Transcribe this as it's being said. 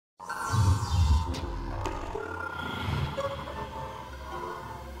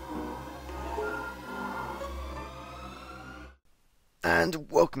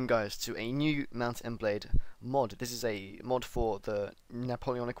And welcome guys to a new Mount&Blade mod. This is a mod for the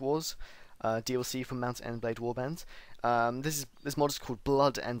Napoleonic Wars DLC from Mount&Blade Warband. This mod is called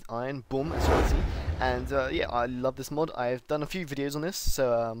Blood and Iron, boom, as you can see. And yeah, I love this mod. I've done a few videos on this,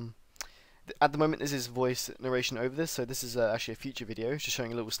 so at the moment this is voice narration over this, so this is actually a future video, just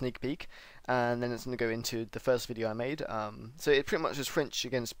showing a little sneak peek, and then it's going to go into the first video I made. So it pretty much is French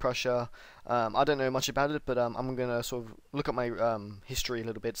against Prussia. I don't know much about it, but I'm going to sort of look at my history a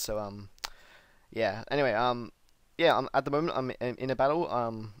little bit, so yeah, anyway, yeah, at the moment I'm in a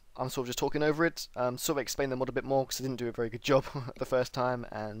battle. I'm sort of just talking over it, sort of explain the mod a bit more because I didn't do a very good job the first time,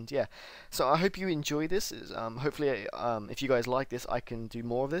 and yeah. So I hope you enjoy this. Hopefully, if you guys like this, I can do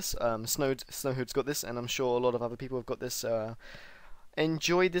more of this. Snowhood's got this, and I'm sure a lot of other people have got this.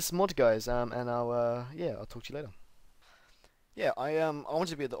 Enjoy this mod, guys, and yeah, I'll talk to you later. Yeah, I wanted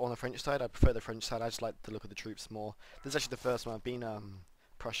to be on the French side. I prefer the French side. I just like the look of the troops more. This is actually the first one I've been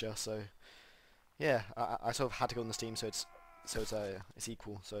Prussia, so yeah, I sort of had to go on this team, so it's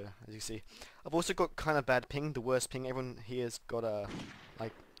equal. So as you see, I've also got kind of bad ping, the worst ping. Everyone here's got a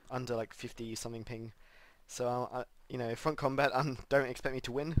like under like 50 something ping. So you know, front combat, don't expect me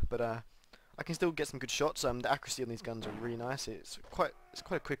to win, but I can still get some good shots. The accuracy on these guns are really nice. It's quite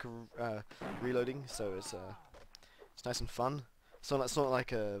a quick reloading, so it's nice and fun. So it's not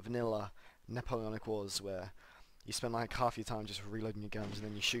like a vanilla Napoleonic Wars where you spend like half your time just reloading your guns and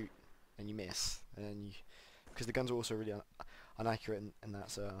then you shoot and you miss, and then because the guns are also really inaccurate in that.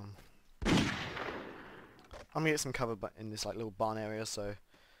 So I'm gonna get some cover in this like little barn area. So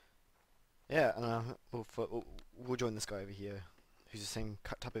yeah, and we'll join this guy over here, who's the same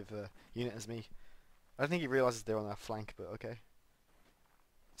type of unit as me. I don't think he realizes they're on our flank, but okay.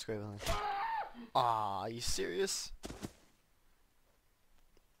 Let's go over there. Ah, are you serious?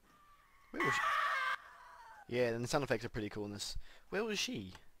 Where was she? Yeah, then the sound effects are pretty cool in this. Where was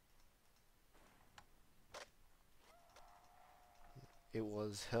she? It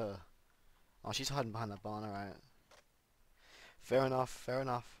was her. Oh, she's hiding behind that barn, alright. Fair enough, fair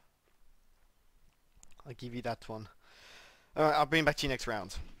enough. I'll give you that one. Alright, I'll bring back to you next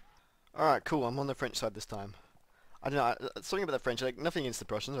round. Alright, cool, I'm on the French side this time. I don't know, something about the French, like nothing against the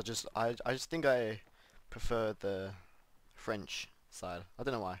Prussians, I just think I prefer the French side. I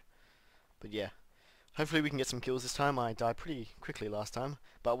don't know why. But yeah. Hopefully we can get some kills this time. I died pretty quickly last time,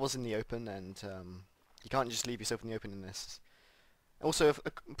 but I was in the open, and you can't just leave yourself in the open in this. Also,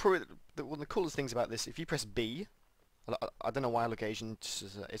 probably one of the coolest things about this, if you press B, I don't know why location,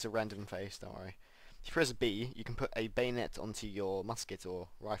 it's a random face, don't worry. If you press B, you can put a bayonet onto your musket or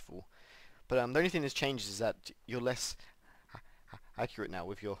rifle. But the only thing that changes is that you're less accurate now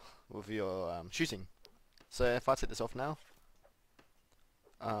with your shooting. So if I take this off now,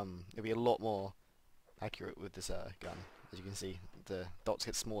 it'll be a lot more accurate with this gun. As you can see, the dots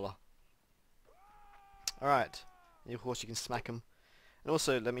get smaller. Alright, of course you can smack them. And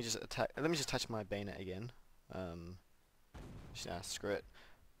also, let me just attach my bayonet again. Screw it.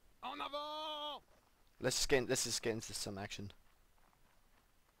 Let's just get into some action.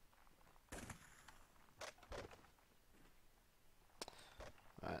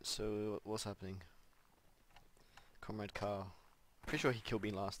 Alright, so what's happening? Comrade Carl. Pretty sure he killed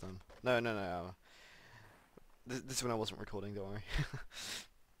me last time. No. This is when I wasn't recording, don't worry.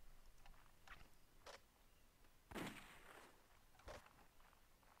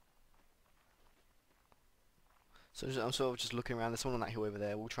 So I'm sort of just looking around. There's someone on that hill over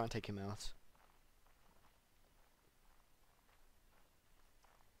there. We'll try and take him out.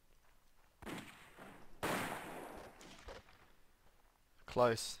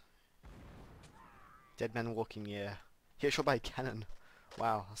 Close. Dead man walking, yeah. He got shot by a cannon.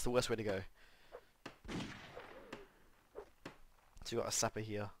 Wow, that's the worst way to go. So we got a sapper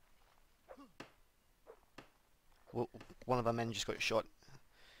here. Well, one of our men just got shot.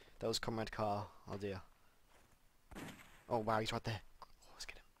 That was Comrade Carr. Oh dear. Oh wow, he's right there. Oh, let's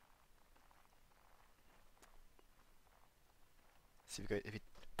get him. See if he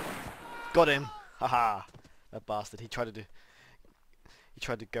got him. Haha, that bastard. He tried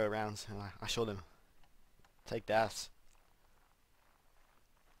to go around, and I shot him. Take that.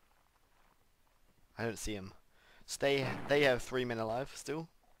 I don't see him. So they have 3 men alive still.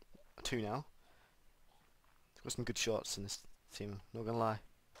 2 now. They've got some good shots in this team, not gonna lie.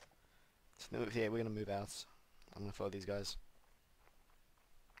 So, yeah, we're gonna move out. I'm gonna follow these guys.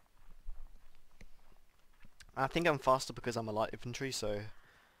 I think I'm faster because I'm a light infantry, so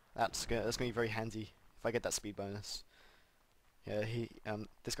that's gonna be very handy if I get that speed bonus. Yeah,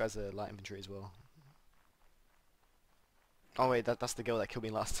 this guy's a light infantry as well. Oh wait, that's the girl that killed me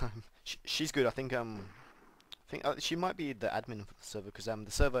last time. She's good. I think think she might be the admin for the server because the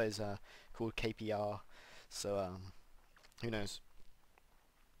server is called KPR. So who knows?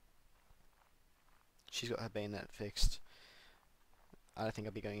 She's got her bayonet fixed. I don't think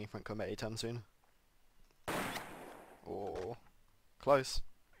I'll be going in front combat anytime soon. Oh, close.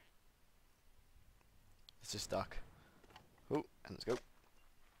 Let's just duck. Oh, and let's go.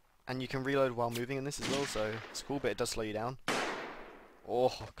 And you can reload while moving in this as well, so it's cool, but it does slow you down.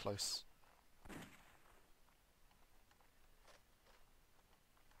 Oh, close.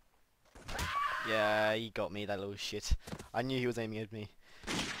 Yeah, he got me, that little shit. I knew he was aiming at me.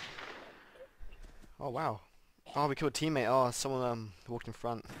 Oh, wow. Oh, we killed a teammate. Oh, someone walked in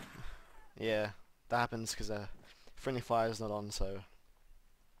front. Yeah, that happens because friendly fire is not on, so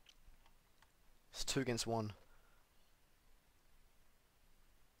it's 2 against 1.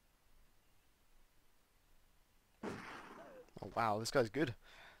 Oh wow, this guy's good.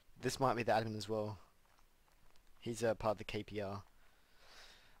 This might be the admin as well. He's part of the KPR.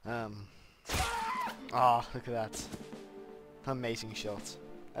 Ah, look at that. Amazing shot.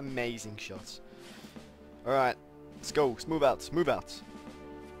 Amazing shot. Alright, let's go. Let's move out. Move out.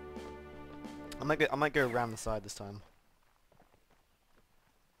 I might go around the side this time.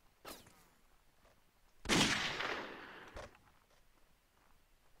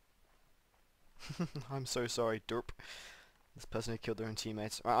 I'm so sorry, derp. This person who killed their own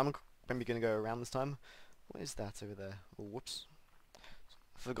teammates. Alright, I'm maybe gonna go around this time. What is that over there? Oh, whoops.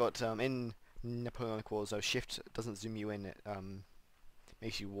 Forgot, in Napoleonic Wars, though, shift doesn't zoom you in, it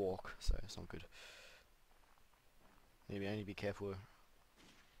makes you walk, so it's not good. Maybe I need to be careful.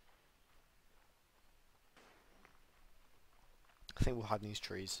 I think we'll hide in these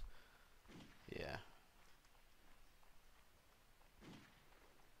trees. Yeah.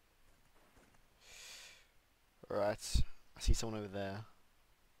 Alright, I see someone over there.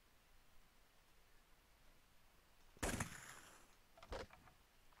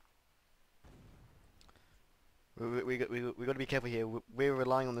 We got to be careful here. We're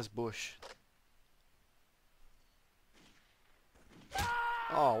relying on this bush.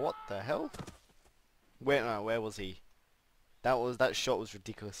 Oh, what the hell? Where was he? That shot was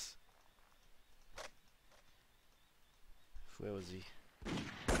ridiculous. Where was he?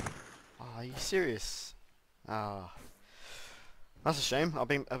 Oh, are you serious? Ah, that's a shame. I'll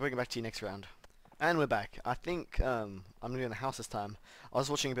bring it back to you next round. And we're back. I think I'm gonna do in the house this time. I was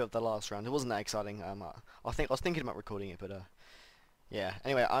watching a bit of the last round. It wasn't that exciting. I was thinking about recording it, but yeah.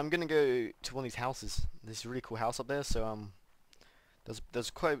 Anyway, I'm gonna go to one of these houses. This really cool house up there. So there's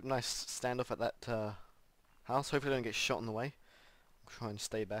quite a nice standoff at that house. Hopefully, I don't get shot on the way. I'll try and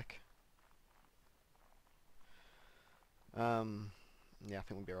stay back. Yeah, I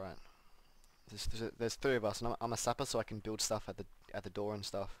think we'll be alright. There's 3 of us, and I'm a sapper, so I can build stuff at the door and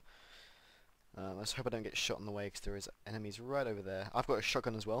stuff. Let's hope I don't get shot on the way, because there is enemies right over there. I've got a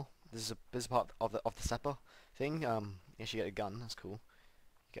shotgun as well. This is part of the sapper thing. You actually get a gun. That's cool.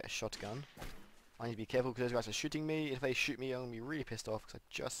 You get a shotgun. I need to be careful because those guys are shooting me. If they shoot me, I'm gonna be really pissed off because I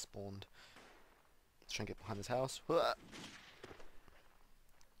just spawned. Let's try and get behind this house.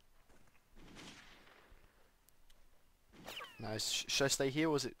 Nice. Should I stay here,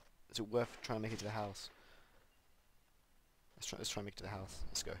 or is it worth trying to make it to the house? Let's try and make it to the house.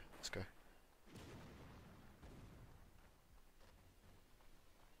 Let's go. Let's go.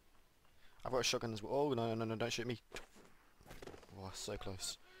 I've got a shotgun as well. Oh no, don't shoot me. Oh, so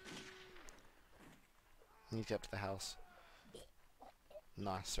close. I need to get up to the house.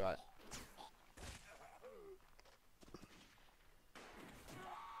 Nice, right.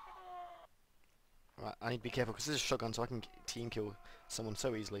 Right, I need to be careful because this is a shotgun, so I can team kill someone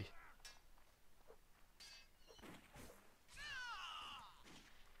so easily.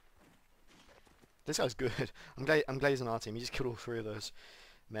 This guy's good. I'm glad he's on our team. He just killed all 3 of those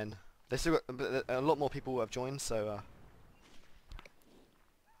men. They still got a lot more people have joined, so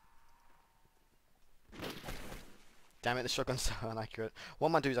damn it, the shotgun's so inaccurate. What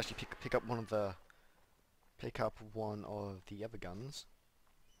I might do is actually pick up one of the other guns.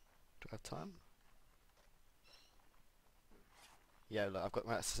 Do I have time? Yeah, look, I've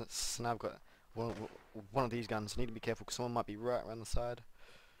got so now I've got one of these guns. I need to be careful because someone might be right around the side.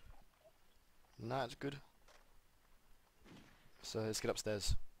 Nah, it's good. So let's get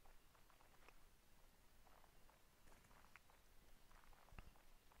upstairs.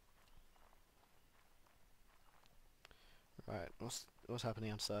 Right, what's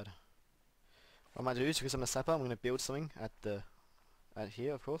happening outside? What I might do is, because I'm a sapper, I'm going to build something at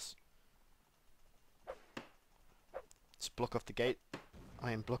here, of course. Just block off the gate. I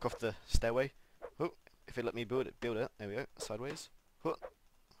mean, block off the stairway. Oh, if it let me build it. There we go. Sideways.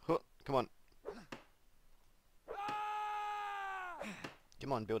 Come on.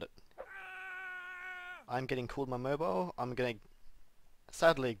 Come on, build it. I'm getting called my mobile. I'm gonna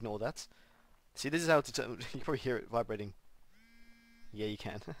sadly ignore that. See, this is how to you can probably hear it vibrating. Yeah, you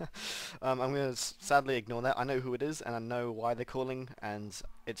can. I'm gonna sadly ignore that. I know who it is, and I know why they're calling, and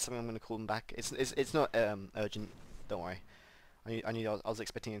it's something I'm gonna call them back. It's not urgent. Don't worry. I was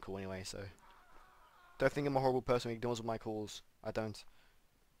expecting a call anyway, so don't think I'm a horrible person who ignores all my calls. I don't.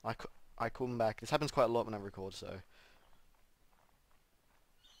 I call them back. This happens quite a lot when I record, so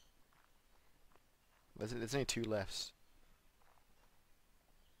there's only 2 left.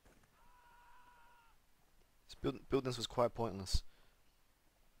 Building this was quite pointless.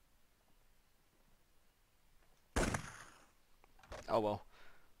 Oh well.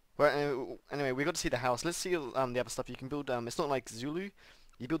 Well, anyway, we got to see the house. Let's see the other stuff you can build. It's not like Zulu.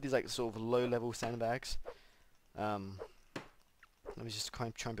 You build these like sort of low-level sandbags. Let me just try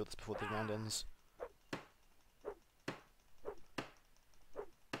and build this before the round ends.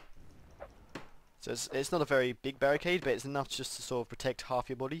 So it's not a very big barricade, but it's enough just to sort of protect half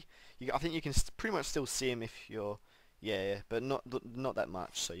your body. I think you can pretty much still see him if you're, yeah, but not that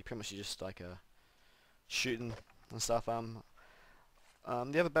much. So you pretty much just like shooting and stuff. The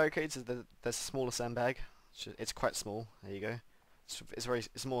other barricades is there's a smaller sandbag. It's quite small. There you go.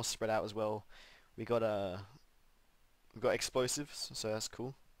 It's more spread out as well. We've got explosives, so that's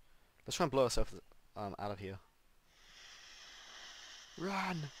cool. Let's try and blow ourselves out of here.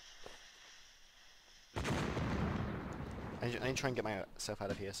 Run! I need to try and get myself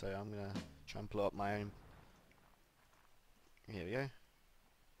out of here, so I'm gonna try and blow up my own. Here we go.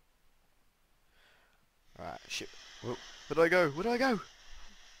 Alright, shit. Whoa. Where do I go? Where do I go?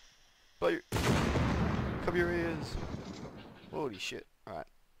 Blow. Cover your ears. Holy shit. Alright.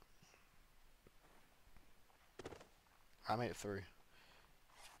 I made it through.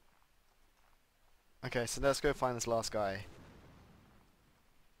 Okay, so let's go find this last guy.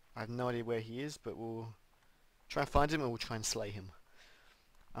 I have no idea where he is, but we'll try and find him and we'll try and slay him.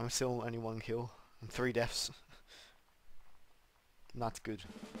 I'm still only 1 kill and 3 deaths. Not good.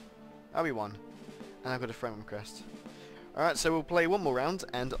 Oh, we won. And I've got a friend request. Alright, so we'll play 1 more round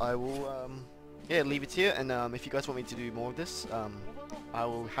and I will yeah, leave it here, and if you guys want me to do more of this, I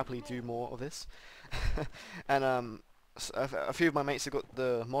will happily do more of this. And a few of my mates have got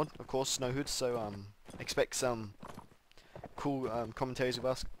the mod, of course, Snowhood, so expect some cool commentaries with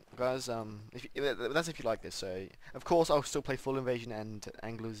us guys. That's if you like this. So of course I'll still play Full Invasion and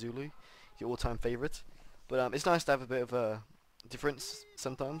Anglo Zulu, your all-time favourite. But it's nice to have a bit of a difference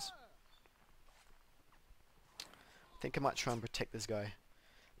sometimes. I think I might try and protect this guy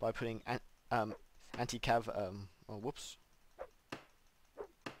by putting anti-cav. Oh, whoops!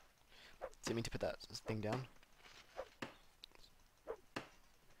 Didn't mean to put that thing down.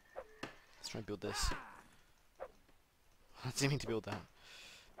 Let's try and build this. I didn't mean to build that.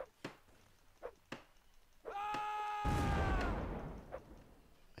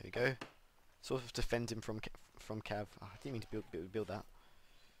 There we go. Sort of defend him from cav. Oh, I didn't mean to build that.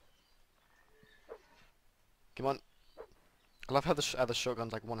 Come on. I love how the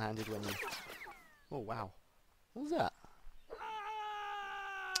shotgun's like one-handed when you. Oh wow. What was that?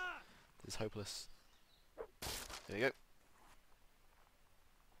 This is hopeless. There we go.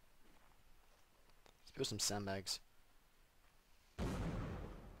 Let's build some sandbags.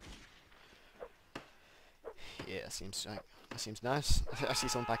 Yeah, that seems nice. I see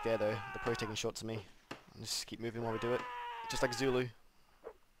someone back there though. They're probably taking shots at me. I'll just keep moving while we do it. Just like Zulu.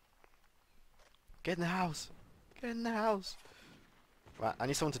 Get in the house! Get in the house! Right, I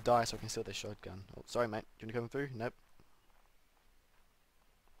need someone to die so I can steal their shotgun. Oh, sorry mate. Do you want to come through? Nope.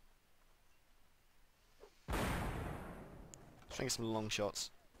 Let's try and get some long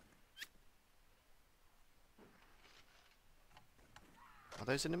shots. Are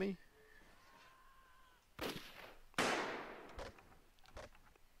those enemy?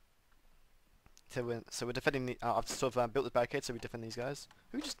 So we're defending the. I've sort of built the barricade, so we defend these guys.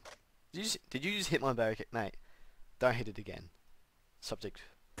 Did you just hit my barricade, mate? Don't hit it again. Subject,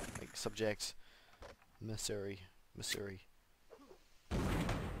 Missouri.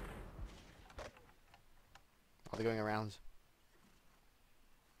 Are they going around?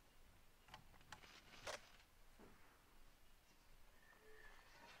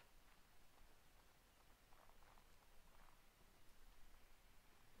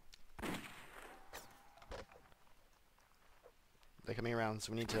 They're coming around,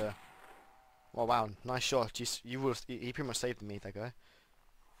 so we need to. Oh wow, nice shot. He pretty much saved me, that guy.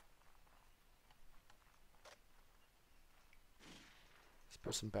 Let's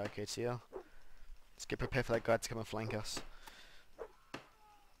put some barricades here. Let's get prepared for that guy to come and flank us.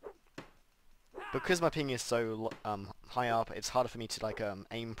 because my ping is so high up, it's harder for me to like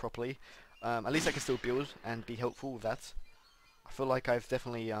aim properly. At least I can still build and be helpful with that. I feel like I've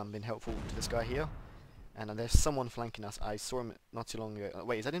definitely been helpful to this guy here. And there's someone flanking us. I saw him not too long ago.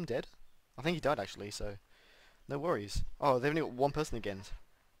 Wait, is that him dead? I think he died actually, so no worries. Oh, they've only got one person again.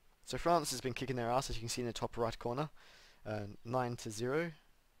 So France has been kicking their ass, as you can see in the top right corner. 9-0.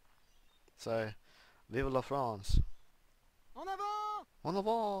 So, vive la France. En avant! En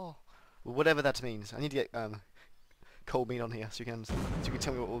avant! Well, whatever that means. I need to get cold meat on here so you can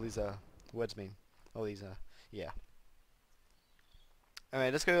tell me what all these words mean. All these yeah.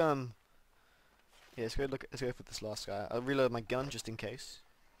 Alright, let's go yeah, let's go for this last guy. I'll reload my gun just in case.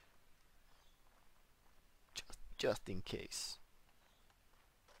 Just in case.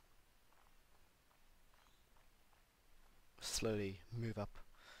 Slowly move up.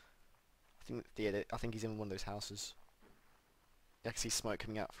 I think he's in one of those houses. You can see smoke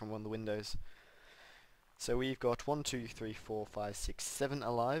coming out from one of the windows. So we've got 1, 2, 3, 4, 5, 6, 7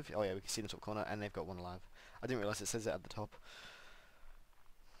 alive. Oh yeah, we can see in the top corner, and they've got one alive. I didn't realise it says it at the top.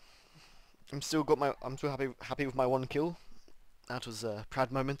 I'm still happy with my one kill. That was a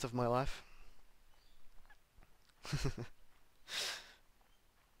proud moment of my life.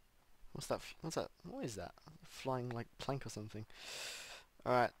 What's that? What is that? Flying like plank or something.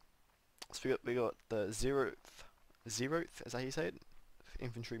 Alright. So we got the zeroth, is that how you say it?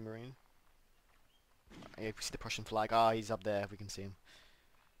 Infantry Marine. Yeah, we see the Prussian flag. Ah, he's up there if we can see him.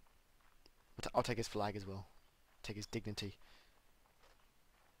 I'll take his flag as well. Take his dignity.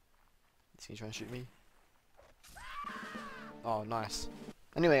 Is he trying to shoot me? Oh, nice.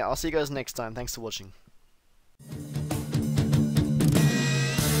 Anyway, I'll see you guys next time. Thanks for watching.